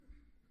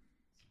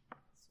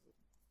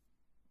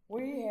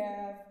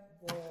have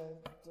the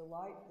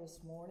delight this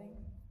morning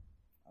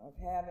of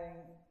having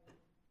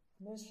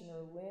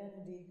Commissioner Lynn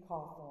D.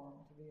 Cawthorn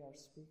to be our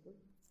speaker.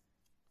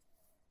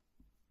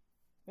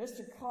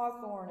 Mr.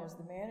 Cawthorn is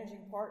the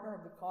managing partner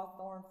of the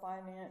Cawthorn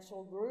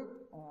Financial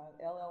Group,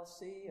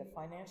 LLC, a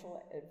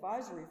financial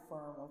advisory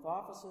firm with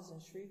offices in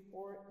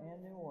Shreveport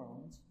and New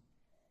Orleans.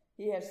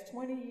 He has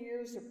 20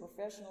 years of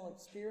professional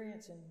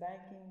experience in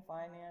banking,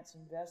 finance,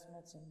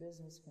 investments, and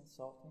business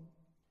consulting.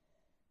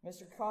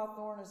 Mr.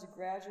 Cawthorn is a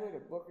graduate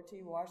of Booker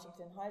T.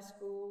 Washington High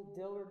School,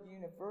 Dillard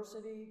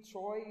University,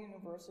 Troy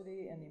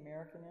University, and the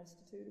American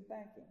Institute of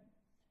Banking.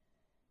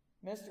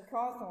 Mr.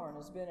 Cawthorn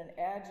has been an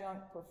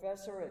adjunct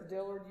professor at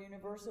Dillard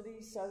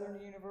University, Southern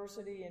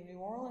University in New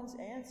Orleans,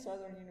 and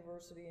Southern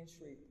University in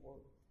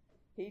Shreveport.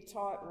 He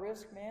taught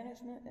risk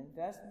management,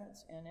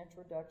 investments, and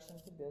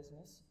introduction to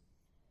business.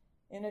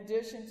 In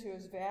addition to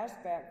his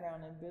vast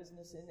background in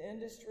business and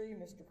industry,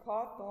 Mr.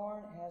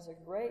 Cawthorn has a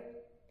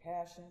great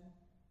passion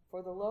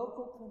for the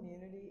local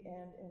community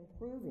and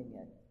improving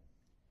it.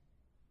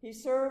 He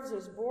serves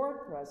as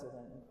board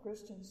president of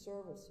Christian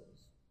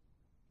Services,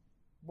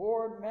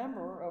 board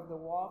member of the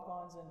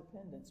Walk-Ons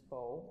Independence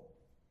Bowl,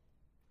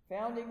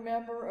 founding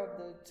member of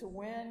the To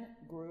Win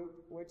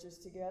group, which is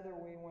Together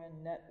We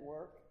Win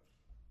Network,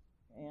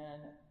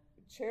 and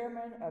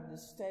chairman of the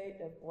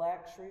State of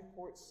Black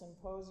Shreveport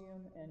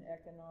Symposium and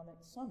Economic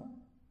Summit.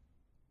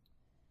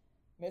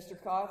 Mr.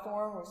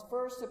 Cawthorn was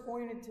first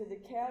appointed to the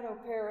Caddo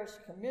Parish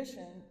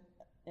Commission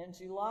in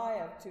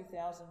July of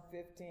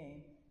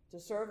 2015 to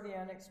serve the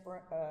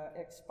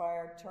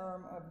unexpired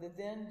term of the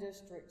then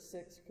District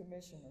 6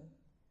 Commissioner.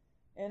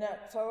 In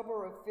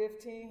October of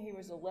 15, he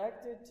was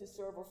elected to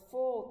serve a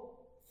full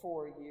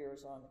 4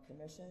 years on the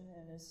commission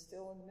and is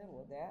still in the middle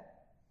of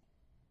that.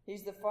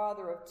 He's the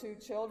father of 2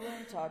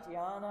 children,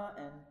 Tatiana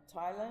and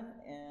Tylen,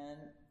 and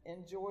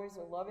enjoys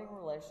a loving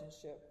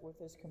relationship with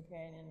his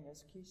companion,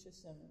 Miss Keisha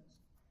Simmons.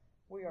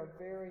 We are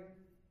very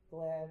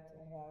glad to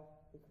have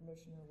the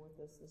commissioner with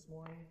us this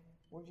morning.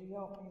 Would you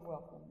help me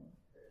welcome him?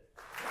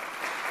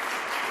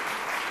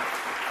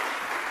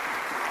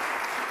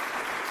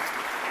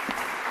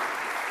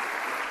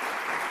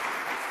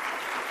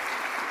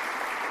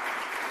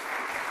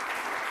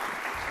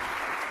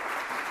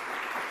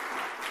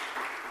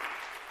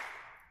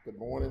 Good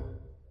morning.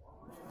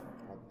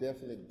 I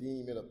definitely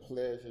deem it a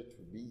pleasure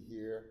to be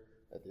here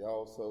at the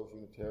All Souls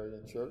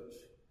Unitarian Church.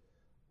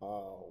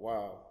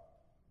 While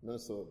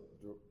Minister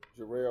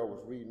Jarrell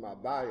was reading my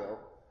bio,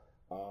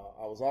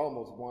 I was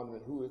almost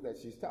wondering who is that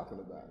she's talking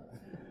about.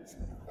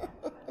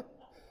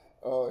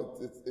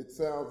 It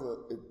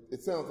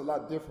sounds a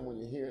lot different when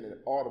you're hearing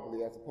it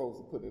audibly as opposed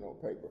to putting it on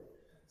paper.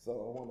 So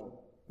I want to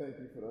thank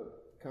you for the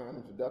kind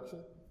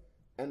introduction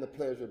and the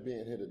pleasure of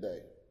being here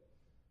today.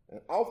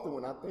 And often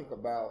when I think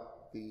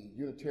about the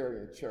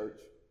Unitarian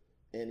Church,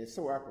 and it's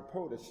so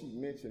apropos that she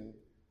mentioned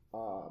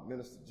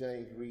Minister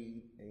James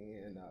Reed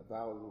and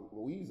Valerie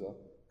Louisa,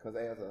 because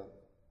as a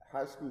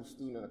high school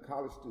student and a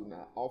college student,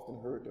 I often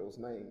heard those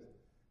names,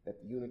 that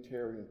the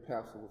Unitarian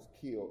pastor was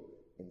killed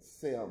in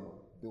Selma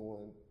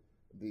during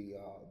the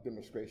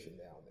demonstration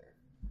down there.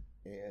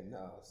 And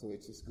so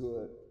it's just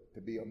good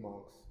to be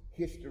amongst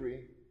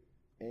history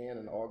and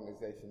an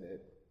organization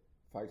that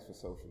fights for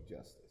social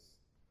justice.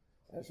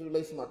 As it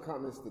relates to my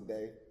comments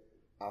today,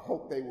 I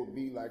hope they will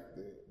be like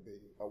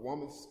a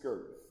woman's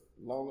skirt,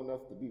 long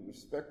enough to be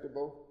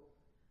respectable,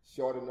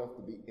 short enough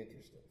to be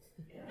interesting.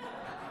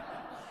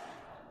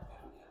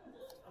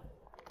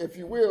 If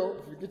you will,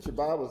 if you get your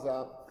Bibles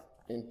out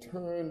and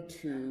turn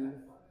to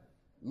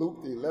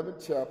Luke, the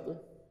 11th chapter,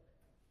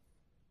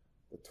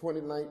 the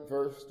 29th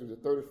verse through the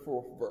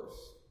 34th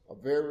verse, a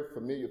very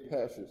familiar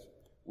passage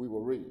we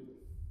will read.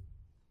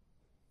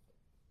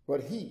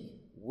 But he,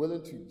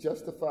 willing to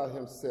justify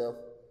himself,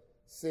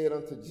 said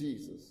unto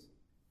Jesus,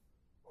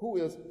 Who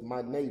is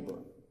my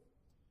neighbor?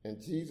 And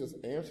Jesus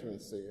answering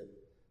said,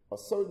 A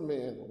certain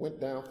man went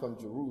down from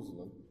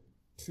Jerusalem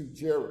to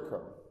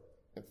Jericho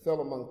and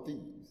fell among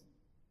thieves,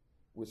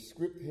 which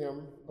stripped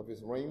him of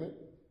his raiment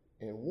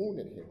and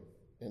wounded him,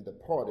 and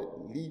departed,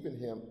 leaving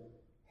him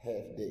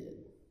half dead.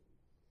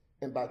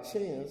 And by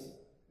chance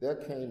there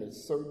came a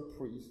certain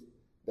priest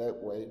that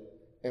way,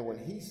 and when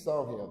he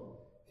saw him,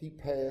 he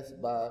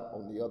passed by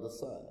on the other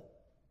side.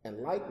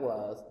 And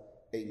likewise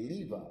a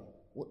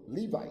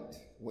Levite,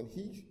 when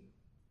he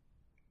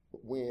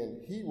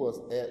was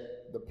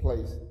at the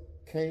place,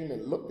 came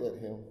and looked at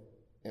him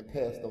and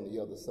passed on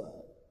the other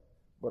side.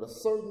 But a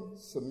certain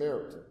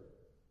Samaritan,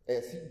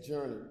 as he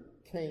journeyed,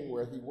 came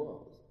where he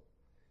was.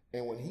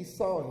 And when he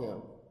saw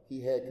him,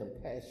 he had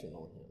compassion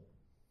on him.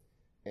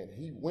 And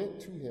he went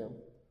to him,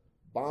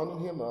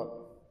 bound him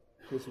up,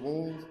 his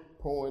wounds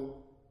pouring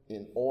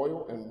in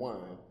oil and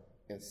wine,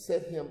 and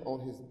set him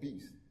on his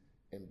beast,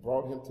 and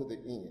brought him to the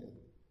inn,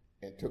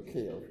 and took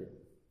care of him.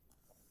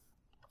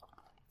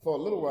 For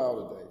a little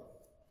while today,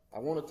 I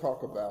want to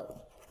talk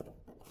about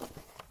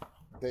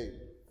they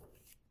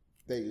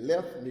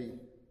left me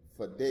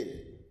for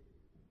dead,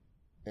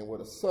 and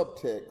with a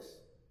subtext,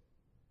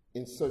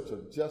 in search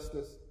of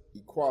justice,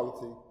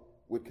 equality,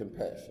 with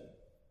compassion.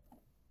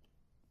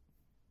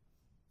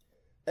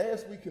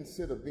 As we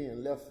consider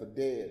being left for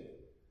dead,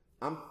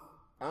 I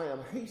am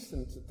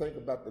hastening to think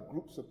about the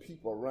groups of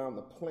people around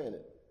the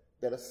planet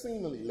that are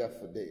seemingly left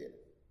for dead.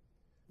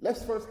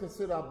 Let's first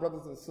consider our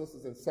brothers and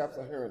sisters in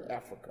sub-Saharan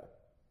Africa,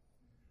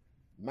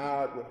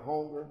 mired with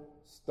hunger,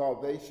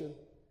 starvation,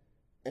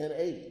 and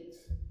AIDS,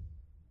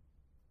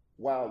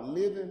 while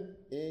living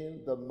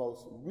in the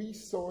most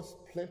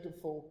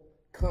resource-plentiful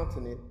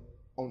continent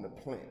on the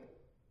planet,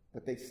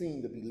 but they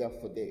seem to be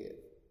left for dead.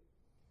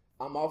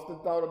 I'm often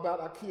thought about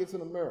our kids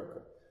in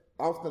America,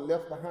 often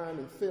left behind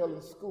in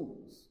failing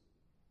schools,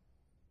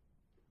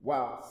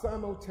 while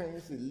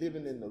simultaneously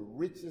living in the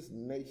richest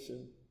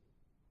nation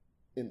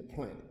in the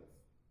planet,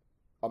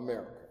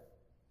 America.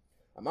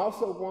 I'm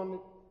also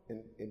wondering,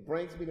 and it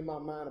brings me to my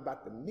mind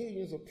about the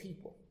millions of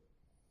people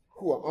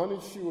who are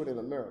uninsured in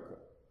America,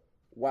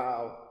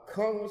 while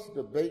Congress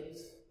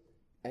debates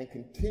and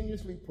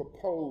continuously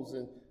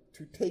proposing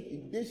to take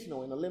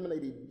additional and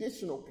eliminate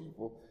additional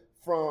people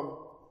from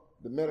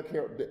the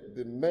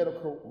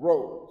medical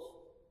rolls,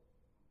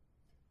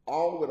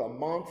 all with a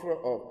mantra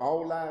of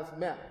all lives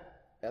matter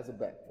as a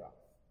backdrop.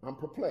 I'm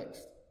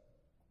perplexed.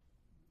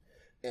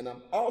 And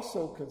I'm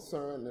also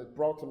concerned, and it's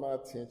brought to my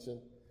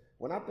attention,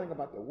 when I think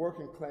about the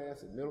working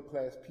class and middle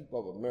class people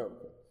of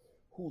America,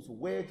 whose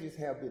wages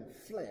have been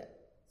flat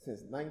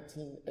since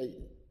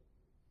 1980,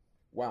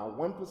 while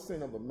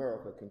 1% of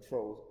America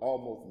controls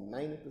almost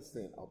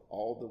 90% of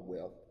all the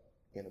wealth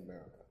in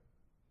America.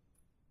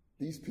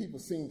 These people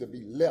seem to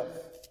be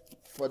left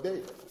for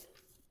dead.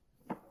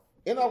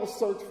 In our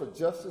search for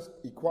justice,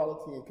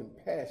 equality, and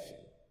compassion,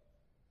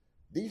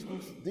 these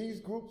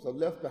groups are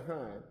left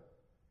behind,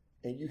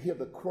 and you hear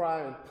the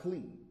cry and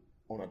plea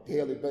on a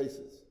daily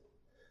basis.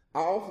 I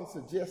often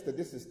suggest that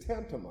this is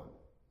tantamount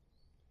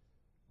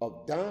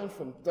of dying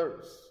from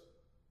thirst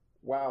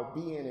while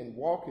being in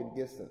walking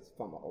distance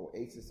from an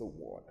oasis of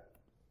water.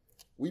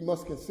 We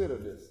must consider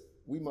this.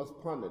 We must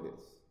ponder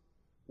this.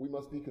 We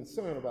must be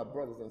concerned about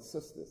brothers and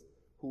sisters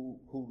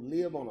who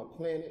live on a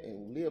planet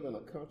and live in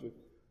a country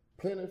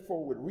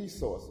plentiful with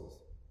resources,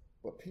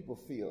 but people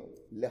feel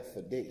left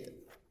for dead.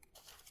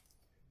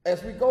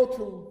 As we go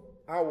through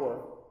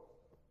our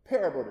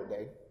parable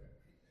today,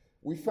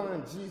 we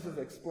find Jesus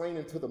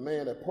explaining to the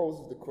man that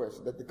poses the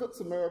question that the Good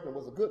Samaritan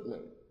was a good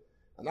man.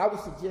 And I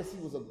would suggest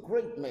he was a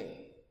great man.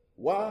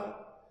 Why?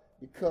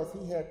 Because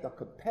he had the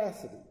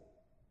capacity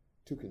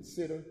to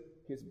consider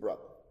his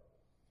brother.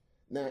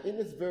 Now, in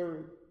this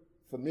very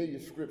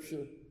familiar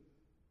scripture,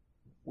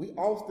 we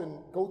often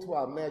go to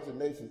our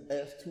imaginations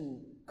as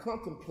to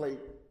contemplate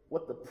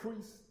what the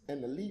priest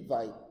and the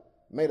Levite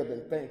may have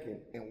been thinking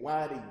and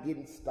why they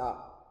didn't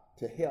stop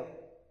to help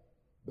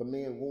the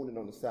man wounded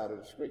on the side of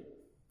the street,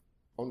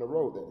 on the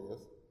road, that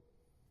is.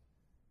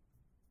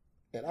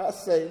 And I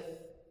say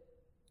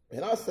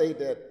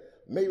that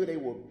maybe they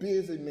were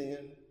busy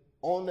men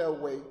on their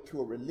way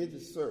to a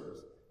religious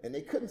service, and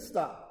they couldn't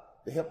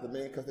stop to help the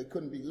man because they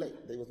couldn't be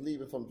late. They was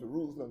leaving from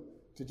Jerusalem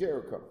to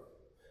Jericho.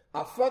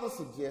 I further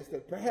suggest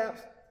that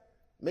perhaps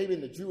maybe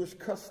in the Jewish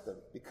custom,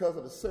 because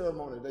of the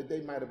ceremony that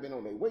they might have been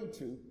on their way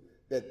to,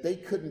 that they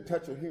couldn't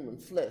touch a human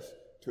flesh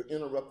to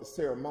interrupt the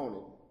ceremony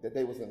that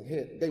they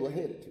were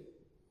headed to.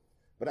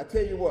 But I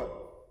tell you what,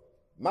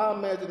 my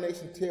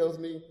imagination tells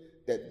me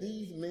that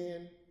these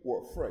men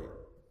were afraid.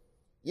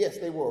 Yes,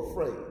 they were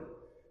afraid.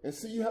 And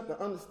so you have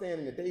to understand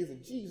in the days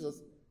of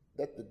Jesus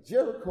that the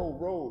Jericho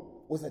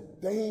road was a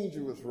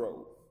dangerous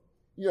road.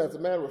 You know, as a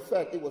matter of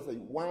fact, it was a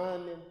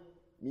winding,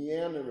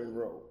 meandering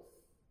road,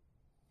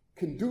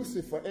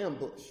 conducive for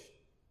ambush.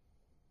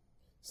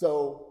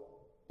 So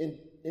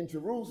in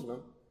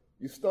Jerusalem,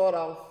 you start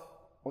off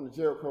on the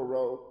Jericho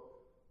road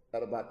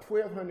at about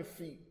 1,200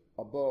 feet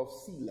above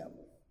sea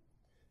level.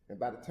 And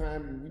by the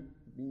time you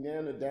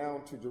meander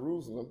down to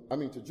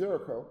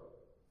Jericho,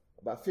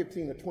 about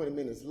 15 or 20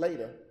 minutes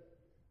later,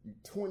 you're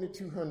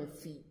 2,200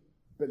 feet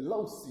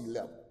below sea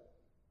level.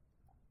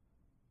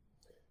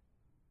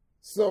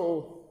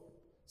 So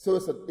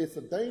it's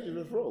a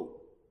dangerous road.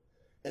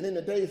 And in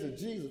the days of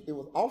Jesus, it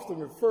was often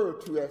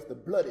referred to as the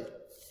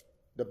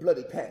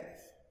bloody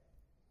path.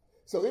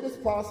 So it is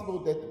possible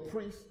that the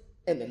priest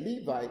and the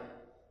Levite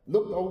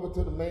looked over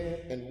to the man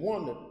and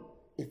wondered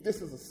if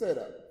this is a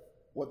setup.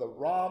 Were the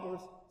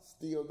robbers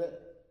still there?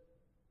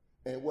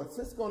 And was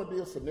this going to be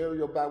a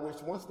scenario by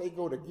which once they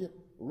go to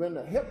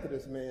render help to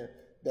this man,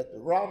 that the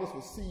robbers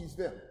would seize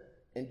them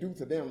and do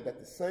to them that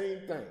the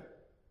same thing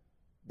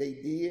they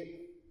did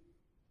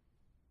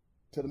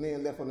to the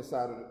man left on the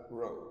side of the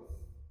road?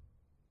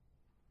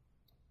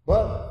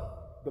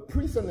 But the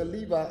priest and the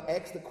Levite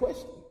asked the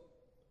question,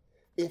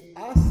 if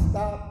I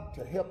stop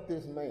to help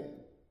this man,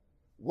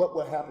 what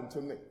will happen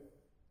to me?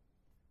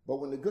 But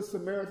when the Good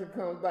Samaritan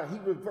comes by, he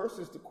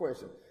reverses the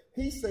question.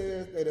 He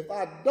says that if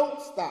I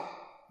don't stop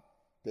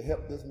to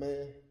help this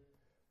man,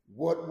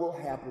 what will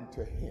happen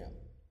to him?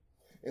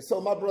 And so,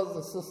 my brothers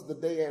and sisters,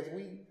 today, as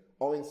we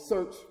are in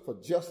search for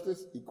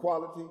justice,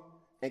 equality,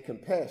 and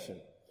compassion,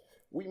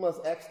 we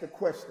must ask the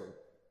question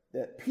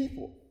that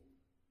people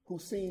who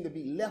seem to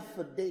be left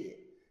for dead,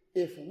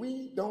 if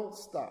we don't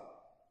stop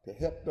to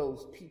help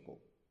those people,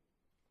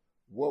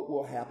 what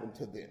will happen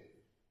to them?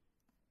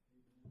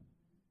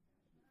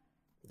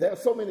 There are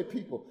so many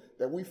people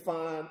that we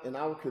find in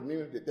our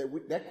community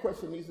that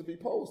question needs to be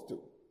posed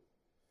to.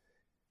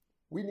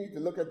 We need to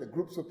look at the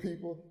groups of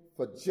people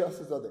for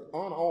justice of the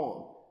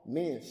unarmed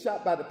men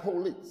shot by the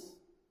police.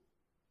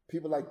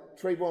 People like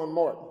Trayvon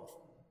Martin,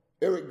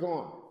 Eric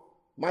Garner,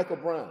 Michael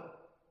Brown,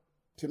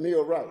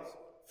 Tamir Rice,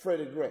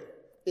 Freddie Gray.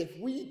 If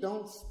we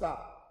don't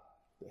stop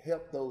to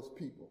help those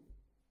people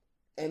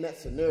in that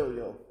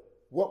scenario,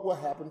 what will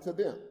happen to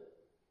them?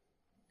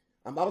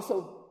 I'm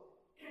also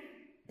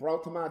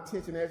brought to my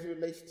attention as it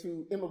relates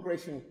to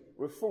immigration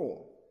reform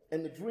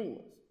and the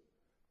dreamers.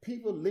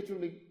 People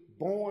literally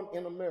born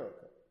in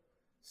America,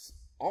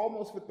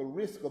 almost with the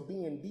risk of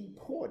being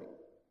deported.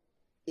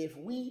 If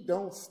we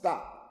don't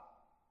stop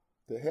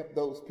to help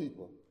those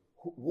people,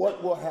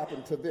 what will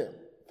happen to them?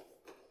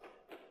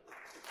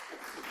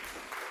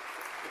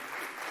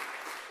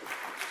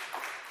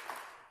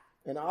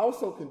 And I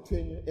also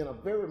continue in a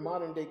very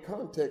modern day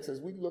context as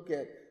we look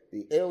at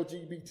the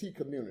LGBT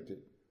community,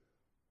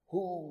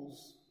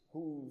 whose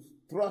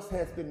thrust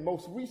has been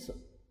most recent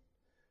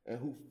and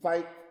who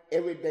fight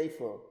every day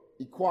for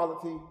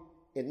equality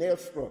in their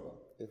struggle.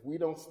 If we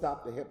don't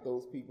stop to help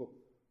those people,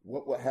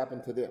 what will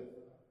happen to them?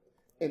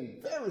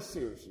 And very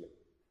seriously,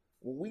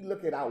 when we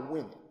look at our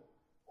women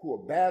who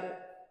are battered,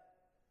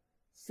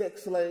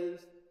 sex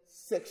slaves,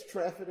 sex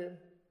trafficking,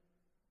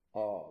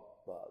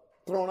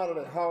 thrown out of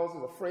their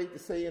houses, afraid to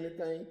say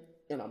anything,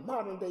 in a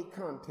modern day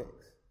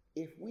context,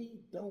 if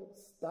we don't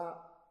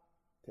stop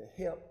to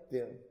help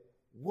them,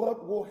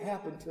 what will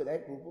happen to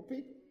that group of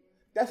people?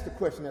 That's the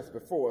question that's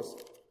before us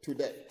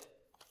today.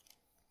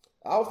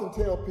 I often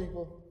tell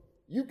people,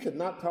 you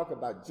cannot talk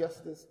about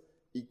justice,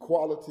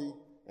 equality,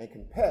 and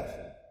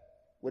compassion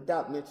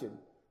without mentioning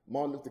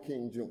Martin Luther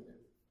King Jr.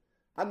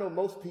 I know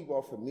most people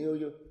are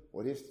familiar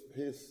with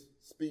his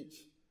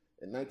speech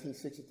in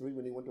 1963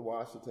 when he went to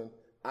Washington,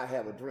 I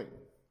Have a Dream.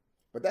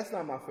 But that's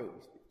not my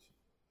favorite speech.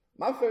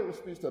 My favorite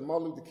speech that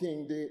Martin Luther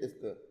King did is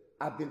the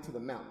I've Been to the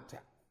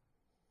Mountaintop,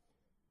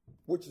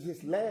 which is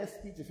his last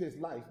speech of his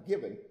life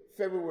given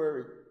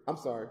April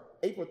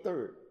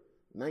 3rd,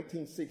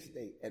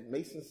 1968 at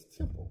Mason's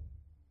Temple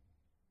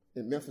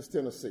in Memphis,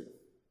 Tennessee.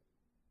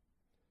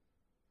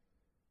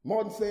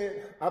 Martin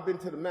said, I've been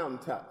to the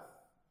mountaintop.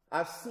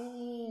 I've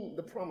seen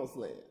the promised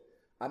land.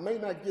 I may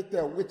not get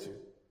there with you,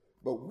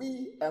 but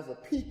we as a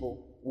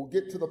people will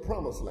get to the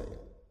promised land.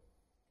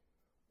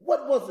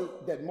 What was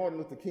it that Martin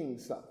Luther King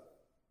saw?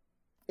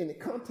 In the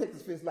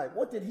context of his life,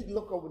 what did he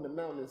look over the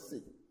mountain and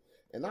see?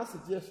 And I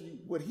suggest you,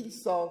 what he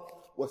saw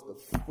was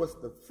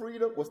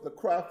the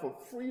cry for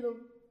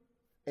freedom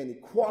and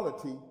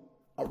equality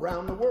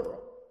around the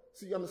world.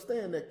 So you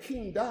understand that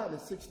King died in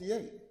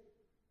 68.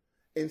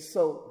 And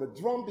so the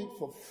drumbeat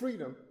for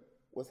freedom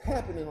was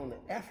happening on the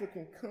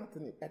African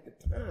continent at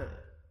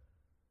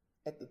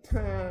the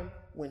time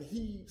when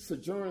he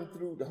sojourned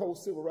through the whole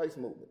civil rights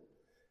movement.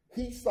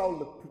 He saw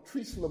the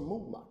Patrice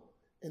Lumumba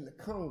in the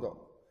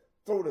Congo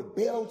throw the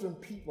Belgian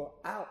people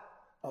out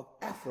of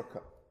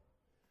Africa.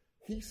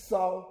 He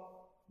saw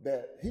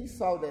that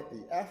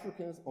the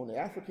Africans on the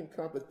African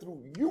continent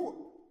threw Europe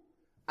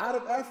out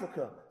of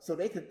Africa so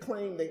they could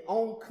claim their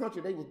own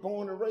country they was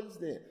born and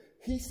raised in.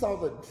 He saw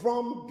the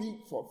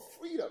drumbeat for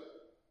freedom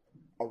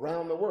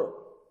around the world.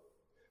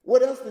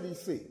 What else did he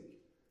see?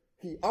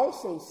 He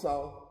also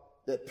saw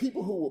that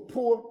people who were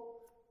poor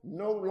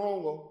no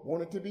longer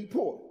wanted to be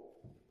poor.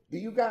 Do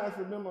you guys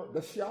remember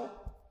the Shah?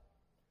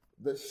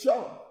 The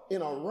Shah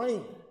in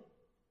Iran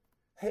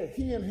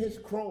he and his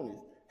cronies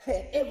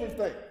had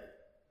everything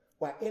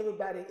while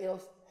everybody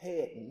else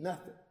had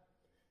nothing.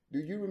 Do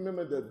you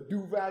remember the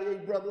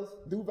Duvalier brothers,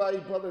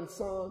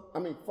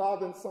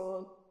 father and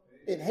son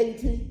in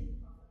Haiti?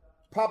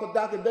 Papa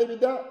Doc and Baby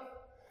Doc?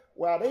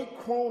 While they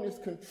cronies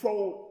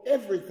controlled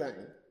everything,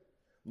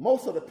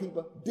 most of the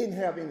people didn't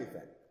have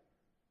anything.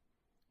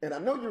 And I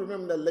know you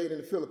remember that lady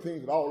in the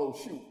Philippines with all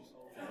those shoes.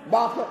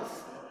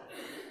 Marcus.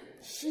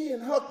 She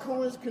and her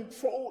cronies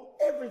controlled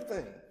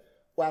everything,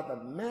 while the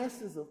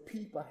masses of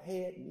people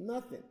had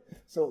nothing.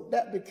 So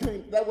that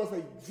was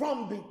a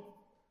drumbeat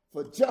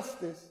for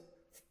justice.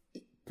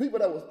 People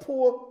that was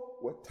poor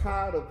were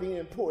tired of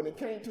being poor. And it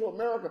came to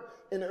America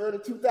in the early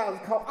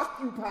 2000s called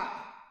Occupy.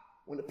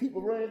 When the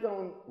people ran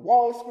on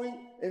Wall Street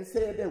and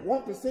said that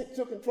 1%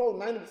 should control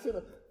 90%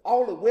 of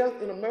all the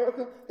wealth in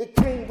America, it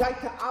came right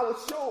to our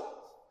shores.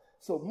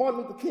 So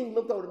Martin Luther King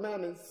looked over the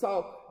mountain and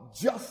saw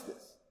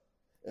justice.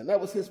 And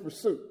that was his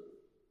pursuit.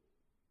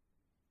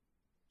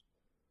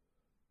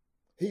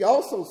 He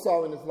also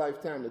saw in his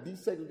lifetime the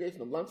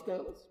desegregation of lunch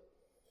counters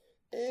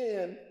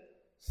and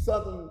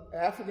Southern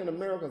African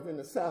Americans in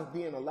the South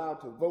being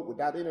allowed to vote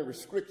without any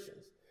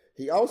restrictions.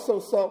 He also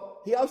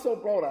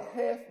brought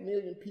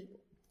 500,000 people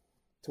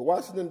to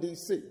Washington,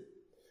 D.C.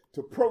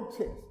 to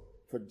protest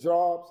for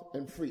jobs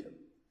and freedom.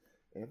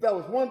 And if that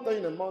was one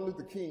thing that Martin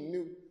Luther King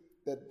knew,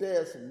 that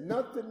there's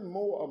nothing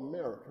more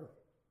American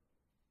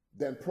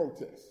than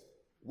protest,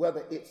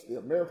 whether it's the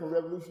American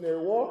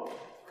Revolutionary War,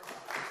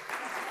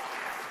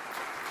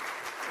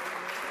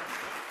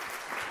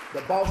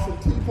 the Boston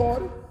Tea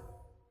Party,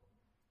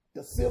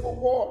 the Civil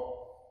War,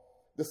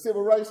 the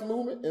Civil Rights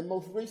Movement, and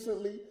most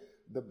recently,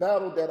 the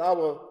battle that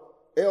our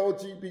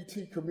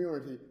LGBT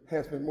community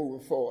has been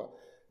moving forward.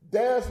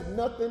 There's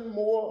nothing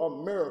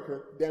more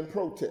American than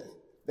protest,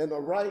 than the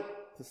right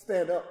to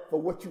stand up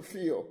for what you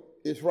feel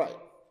is right.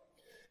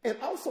 And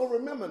also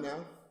remember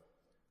now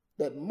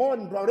that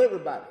Martin brought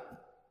everybody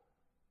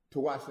to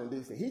Washington,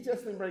 D.C. He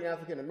just didn't bring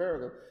African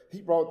Americans.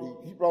 He brought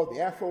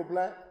the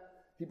Afro-Black,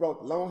 he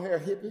brought the long-hair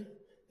hippie,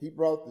 he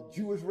brought the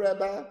Jewish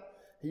rabbi,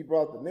 he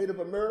brought the Native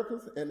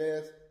Americans, and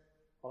as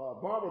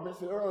Barbara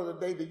mentioned earlier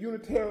today,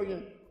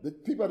 the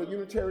people of the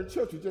Unitarian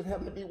Church who just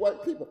happen to be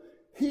white people.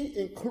 He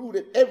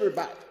included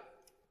everybody.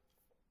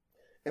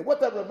 And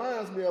what that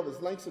reminds me of is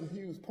Langston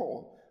Hughes'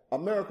 poem,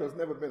 America Has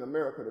Never Been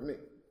America to Me.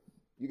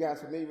 You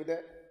guys familiar with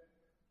that?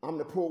 I'm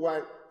the poor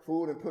white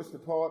fooled and pushed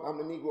apart. I'm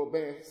the Negro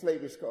banned,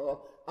 slavery scarred.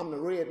 I'm the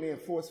red man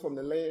forced from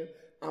the land.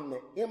 I'm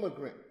the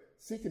immigrant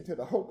seeking to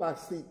the hope I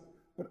seek,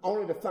 but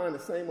only to find the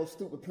same old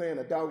stupid plan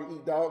of dog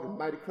eat dog and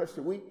mighty crush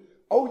the weak.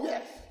 Oh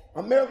yes,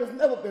 America's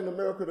never been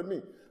America to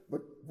me.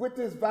 But with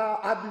this vow,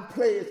 I do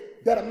pledge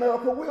that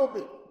America will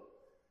be.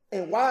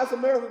 And why is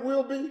America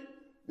will be?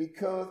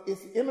 Because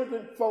it's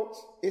immigrant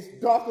folks, it's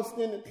darker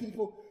skinned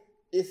people,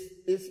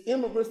 it's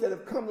immigrants that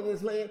have come to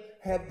this land,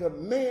 have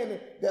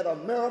demanded that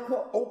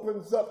America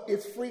opens up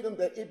its freedom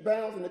that it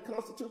bounds in the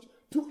Constitution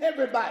to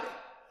everybody,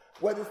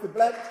 whether it's the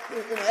black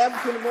and the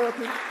African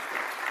American,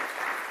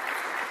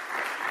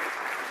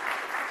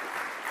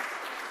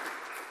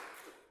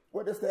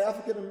 whether it's the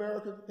African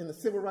American in the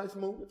Civil Rights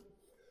Movement,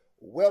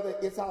 whether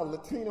it's our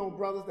Latino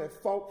brothers that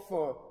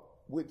fought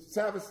with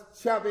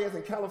Chavez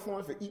in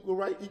California for equal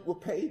right, equal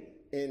pay,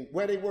 and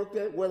where they worked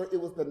at, whether it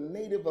was the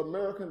Native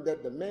American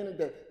that demanded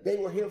that they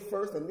were here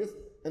first and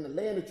the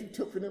land that you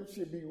took from them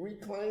should be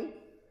reclaimed.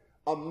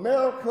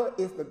 America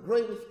is the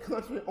greatest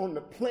country on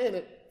the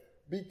planet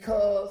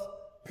because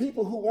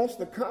people who wants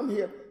to come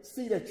here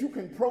see that you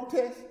can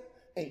protest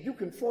and you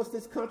can force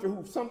this country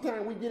who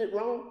sometimes we get it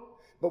wrong,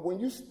 but when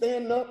you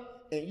stand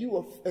up and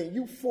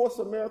you force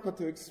America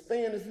to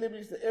expand its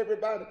liberties to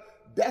everybody,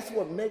 that's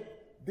what makes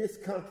this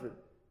country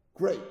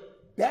great.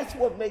 That's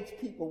what makes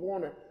people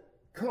want to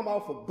come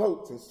off of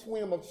boats and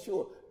swim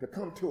ashore to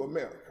come to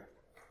America.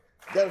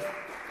 There's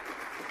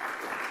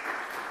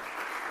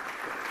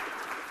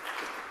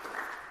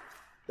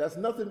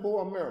nothing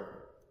more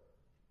American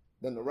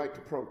than the right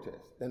to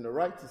protest, than the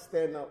right to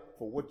stand up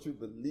for what you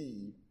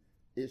believe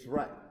is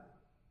right,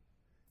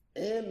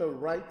 and the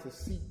right to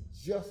seek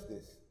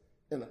justice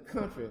in a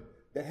country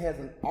that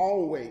hasn't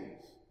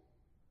always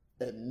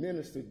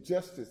administered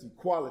justice,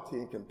 equality,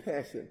 and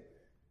compassion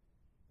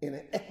in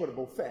an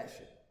equitable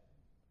fashion.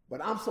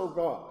 But I'm so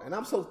glad, and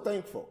I'm so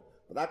thankful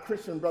that our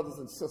Christian brothers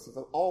and sisters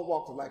of all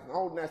walks of life and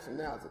all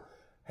nationalities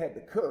had the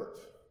courage,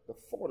 the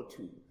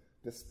fortitude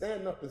to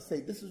stand up and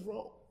say, this is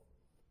wrong.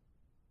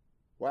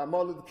 While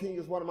Martin Luther King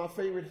is one of my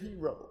favorite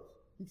heroes,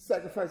 he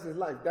sacrificed his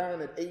life,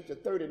 dying at the age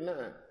of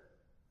 39,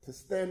 to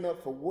stand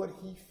up for what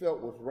he felt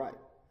was right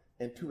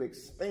and to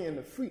expand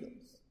the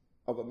freedoms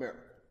of America.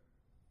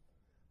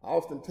 I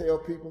often tell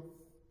people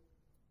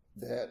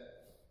that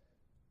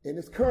in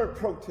this current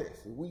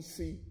protest we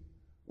see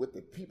with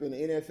the people in the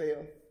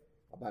NFL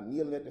about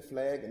kneeling at the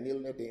flag and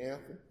kneeling at the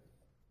anthem,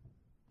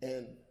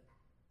 and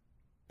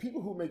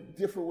people who may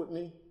differ with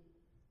me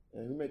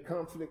and who may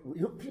conflict,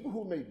 people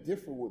who may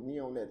differ with me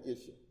on that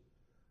issue,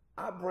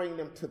 I bring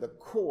them to the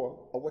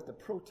core of what the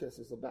protest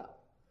is about.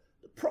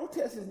 The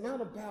protest is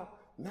not about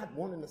not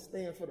wanting to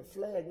stand for the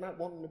flag, not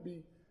wanting to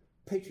be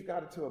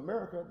patriotic to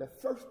America. The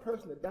first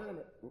person to die in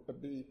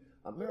the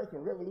American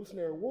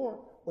Revolutionary War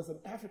was an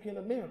African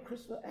American,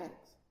 Christopher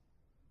Adams,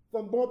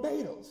 from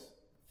Barbados.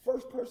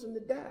 First person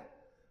to die.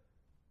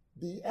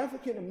 The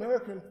African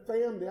American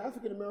family, the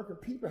African American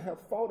people have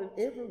fought in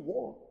every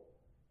war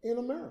in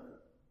America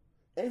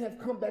and have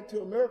come back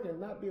to America and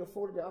not be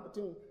afforded the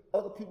opportunity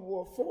other people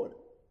were afforded.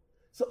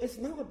 So it's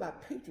not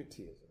about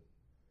patriotism.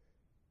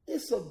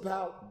 It's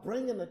about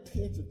bringing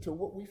attention to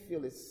what we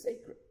feel is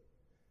sacred,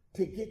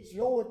 to get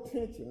your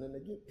attention and to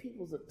get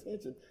people's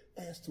attention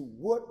as to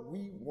what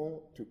we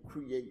want to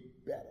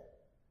create better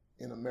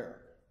in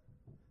America.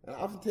 And I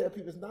often tell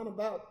people it's not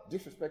about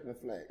disrespecting the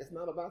flag. It's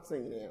not about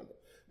singing the anthem,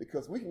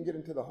 because we can get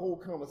into the whole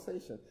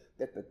conversation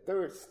that the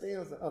third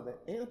stanza of the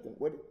anthem,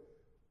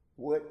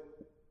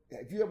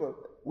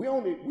 we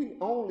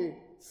only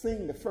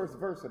sing the first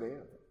verse of the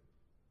anthem.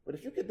 But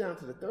if you get down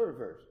to the third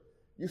verse,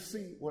 you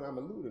see what I'm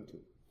alluding to.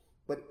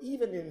 But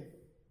even in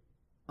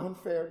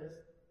unfairness,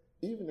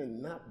 even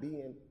in not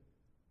being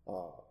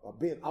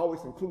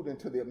always included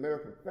into the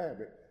American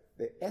fabric,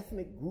 the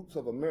ethnic groups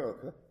of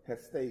America have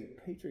stayed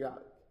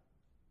patriotic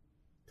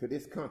to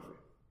this country,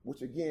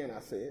 which again, I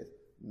said,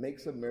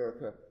 makes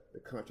America the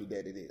country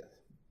that it is.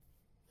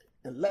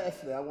 And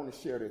lastly, I want to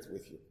share this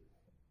with you.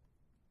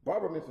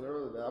 Barbara mentioned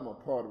earlier that I'm a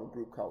part of a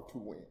group called To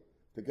Win.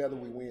 Together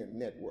We Win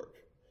Network.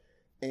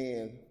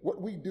 And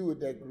what we do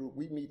with that group,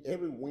 we meet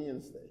every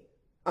Wednesday.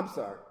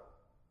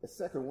 The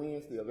second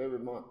Wednesday of every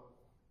month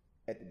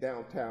at the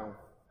downtown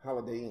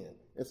Holiday Inn.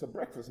 It's a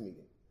breakfast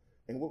meeting.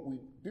 And what we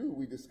do,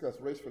 we discuss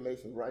race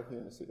relations right here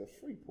in the city of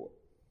Shreveport.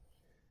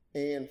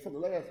 And for the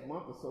last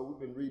month or so, we've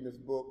been reading this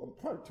book,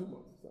 probably 2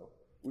 months or so,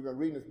 we've been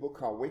reading this book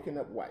called Waking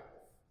Up White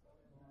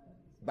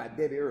by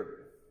Debbie Irvin.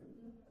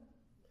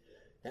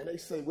 And they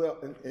say, well,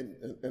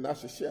 and I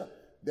should share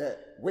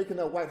that waking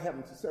up white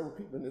happened to several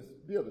people in this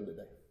building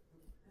today.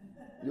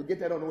 You'll get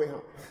that on the way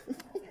home.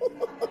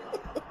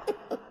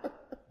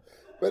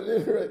 But at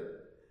any rate,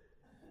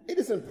 it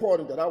is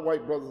important that our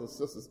white brothers and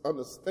sisters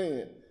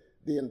understand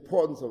the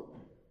importance of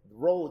the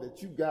role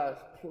that you guys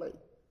play,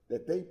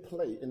 that they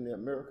play in the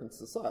American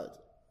society.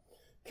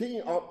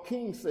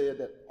 King said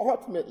that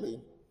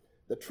ultimately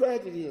the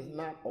tragedy is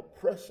not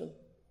oppression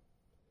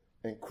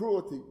and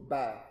cruelty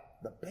by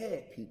the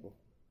bad people,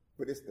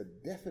 but it's the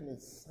deafening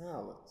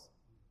silence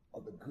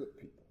of the good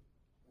people.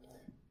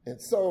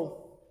 And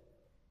so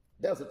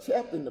there's a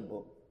chapter in the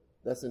book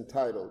that's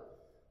entitled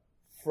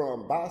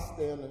From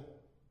Bystander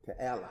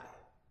to Ally.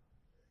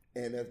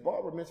 And as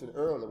Barbara mentioned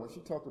earlier, when she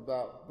talked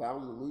about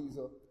Valerie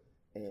Louisa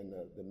and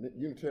the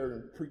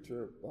Unitarian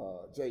preacher,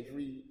 J.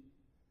 Reed,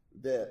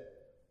 that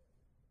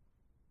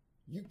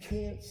you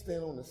can't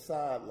stand on the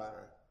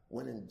sideline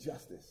when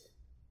injustice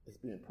is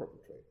being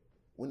perpetrated,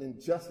 when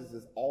injustice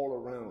is all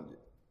around you.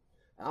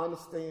 I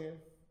understand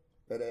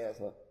that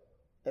as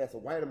a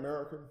white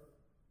American,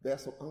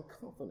 there's some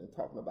uncomfort in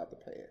talking about the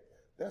past.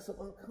 There's some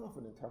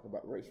uncomfort in talking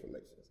about race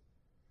relations.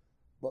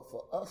 But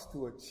for us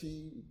to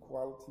achieve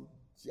equality,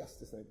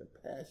 justice, and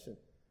compassion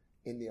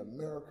in the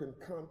American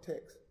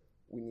context,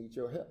 we need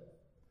your help.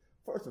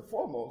 First and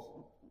foremost,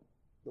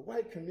 the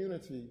white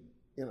community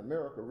in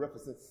America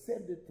represents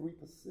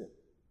 73%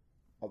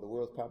 of the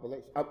world's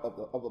population,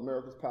 of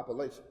America's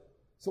population.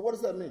 So what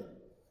does that mean?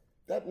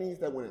 That means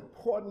that when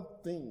important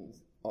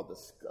things are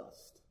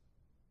discussed,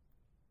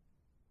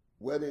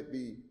 whether it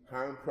be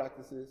hiring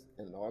practices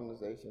in an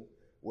organization,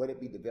 whether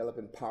it be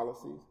developing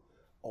policies,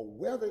 or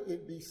whether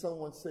it be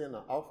someone saying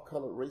an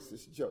off-color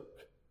racist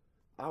joke,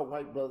 our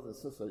white brothers and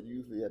sisters are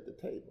usually at the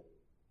table.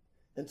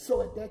 And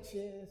so at that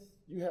chance,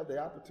 you have the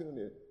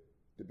opportunity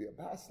to be a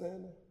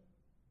bystander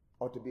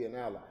or to be an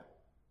ally.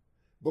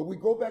 But we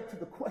go back to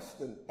the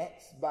question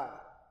asked by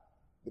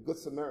the Good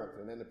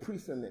Samaritan and the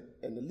priest and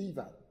the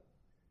Levite.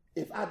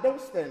 If I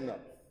don't stand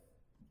up,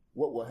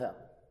 what will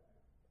happen?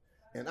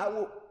 And I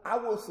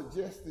will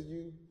suggest to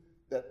you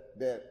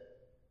that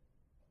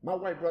my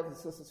white brothers and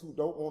sisters who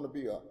don't want to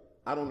be out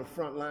on the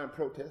front line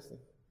protesting,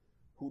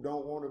 who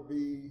don't want to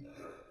be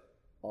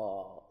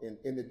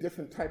in the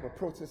different type of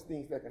protest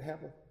things that can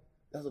happen,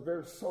 there's a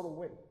very subtle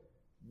way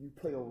you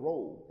play a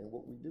role in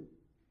what we do.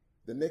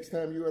 The next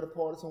time you're at a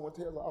party, someone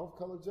tells an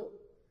off-color joke,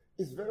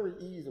 it's very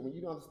easy when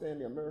you don't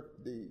understand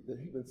the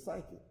human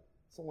psyche.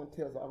 Someone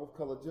tells an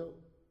off-color joke,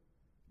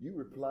 you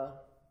reply,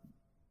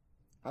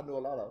 I know a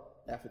lot of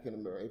African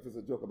Americans. If it's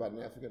a joke about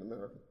an African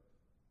American,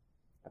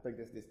 I think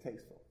that's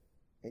distasteful.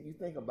 And you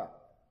think about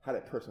how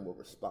that person will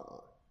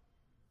respond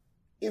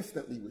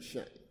instantly with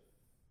shame.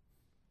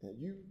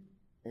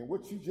 And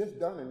what you just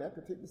done in that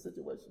particular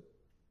situation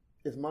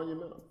is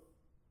monumental.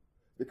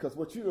 Because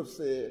what you have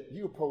said,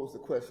 you pose the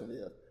question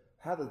is,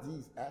 how does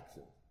these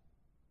actions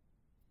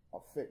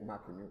affect my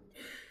community?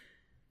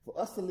 For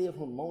us to live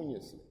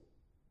harmoniously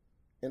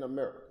in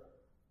America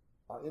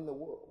or in the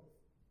world,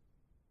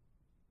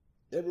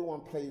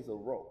 everyone plays a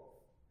role.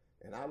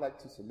 And I like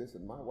to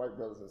solicit my white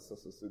brothers and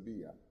sisters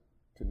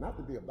to not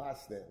to be a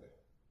bystander,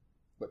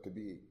 but to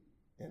be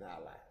an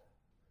ally.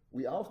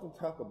 We often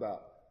talk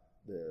about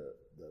the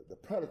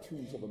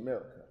platitudes of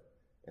America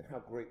and how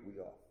great we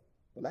are.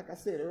 But like I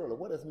said earlier,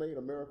 what has made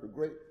America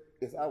great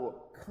is our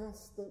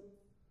constant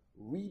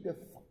redefining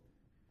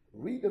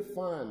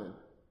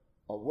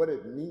of what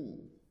it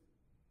means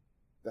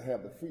to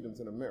have the freedoms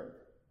in America.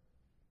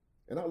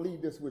 And I'll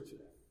leave this with you.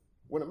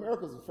 When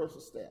America was first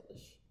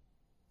established,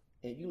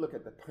 and you look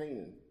at the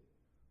painting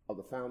of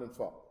the founding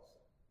fathers,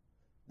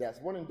 that's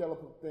one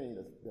indelible thing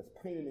that's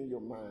painted in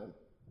your mind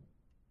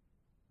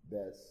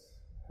that's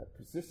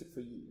persisted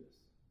for years.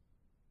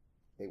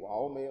 They were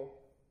all male,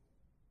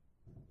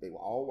 they were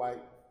all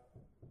white,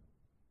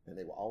 and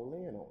they were all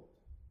laying on it.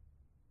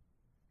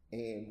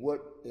 And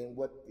what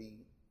the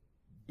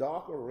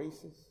darker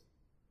races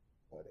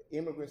or the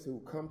immigrants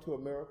who come to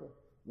America,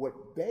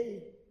 what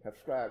they have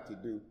strived to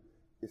do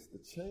is to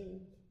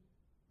change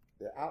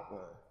the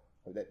outline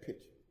of that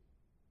picture,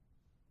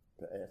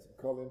 to add some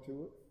color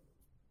into it,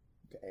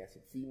 to add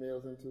some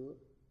females into it,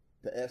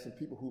 to add some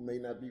people who may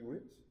not be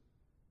rich.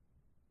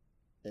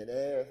 And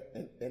as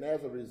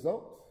a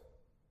result,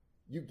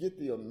 you get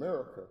the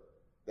America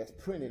that's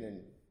printed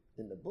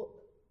in the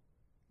book.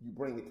 You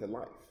bring it to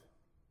life.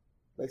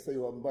 They say,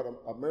 well, but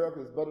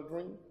America is but a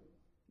dream.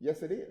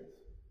 Yes, it is.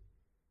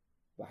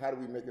 But how do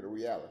we make it a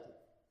reality?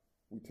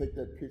 We take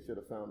that picture of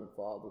the founding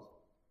fathers,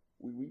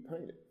 we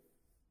repaint it.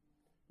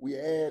 We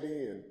add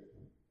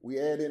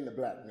in the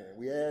black man.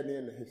 We add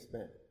in the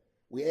Hispanic.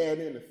 We add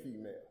in the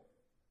female.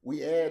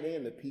 We add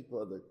in the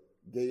people of the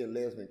gay and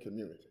lesbian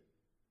community.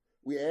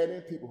 We add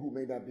in people who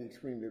may not be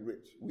extremely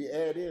rich. We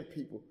add in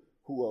people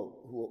who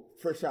are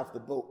fresh off the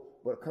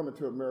boat, but are coming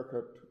to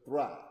America to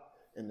thrive.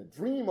 And the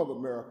dream of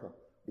America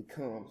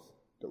becomes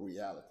the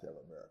reality of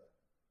America.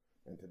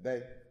 And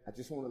today, I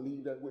just want to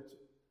leave that with you.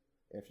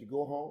 And if you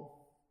go home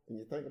and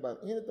you think about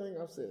anything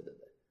I've said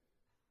today,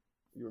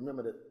 you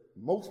remember that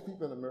most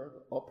people in America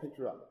are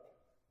patriotic.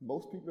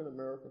 Most people in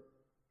America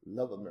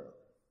love America.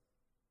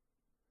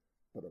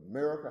 But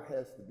America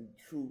has to be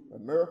true.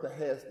 America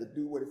has to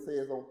do what it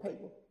says on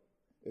paper.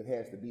 It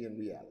has to be in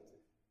reality.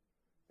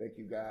 Thank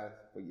you guys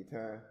for your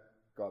time.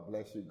 God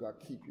bless you. God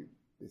keep you.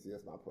 This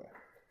is my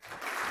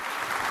prayer.